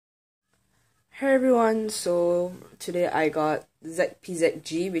Hey everyone, so today I got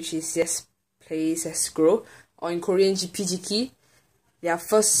ZPZG, which is Yes Play Yes Grow, or in Korean Jipiji기, their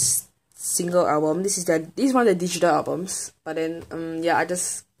first single album. This is one of the digital albums, but then yeah, I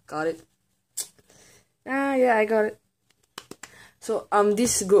just got it. Yeah, I got it. So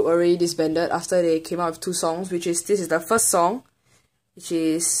this group already disbanded after they came out with 2 songs, this is the first song, which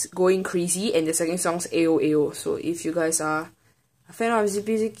is Going Crazy, and the second song is AO AO. So if you guys are a fan of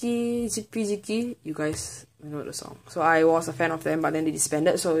ZPZG, you guys know the song. So I was a fan of them, but then they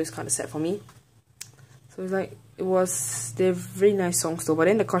disbanded, so it's kind of sad for me. So it's like, they're very nice songs though, but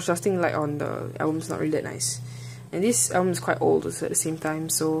then the contrasting light on the album's not really that nice. And this album is quite old also at the same time,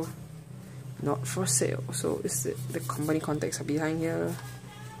 so not for sale. So it's the company contacts are behind here.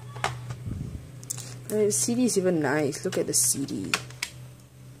 And the CD is even nice. Look at the CD.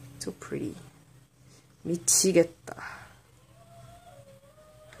 So pretty. 미치겠다.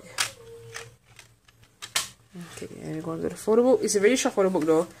 Okay, and go on to the photo book. It's a very short photo book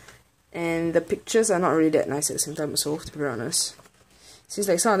though, and the pictures are not really that nice at the same time, so to be honest. Seems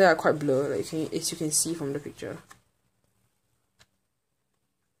like some of them are quite blurred, like as you can see from the picture.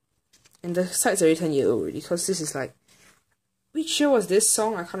 And the sides already 10 years old already, because this is like, which year was this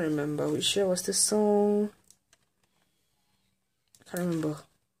song? I can't remember. Which year was this song? I can't remember.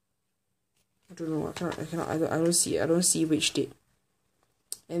 I don't know. I don't see it. I don't see which date.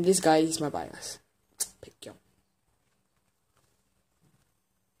 And this guy is my bias.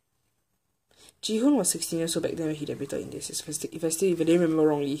 Jihoon was 16 years old back then when he debuted in this, if I didn't remember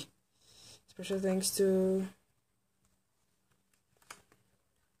wrongly. Special thanks to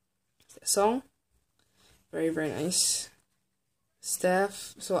that song. Very, very nice.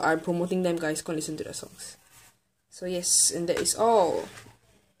 Staff. So I'm promoting them, guys. Go and listen to their songs. So yes, and that is all.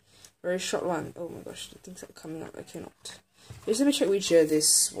 Very short one. Oh my gosh, the things are coming up. I cannot. Just let me check which year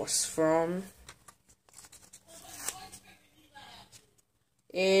this was from.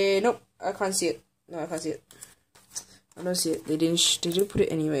 Nope, I can't see it. No, I can't see it. I don't see it. They didn't put it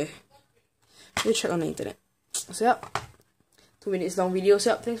anywhere. Let me check on the internet. So yeah, 2 minutes long video. So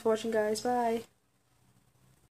yeah, thanks for watching, guys. Bye.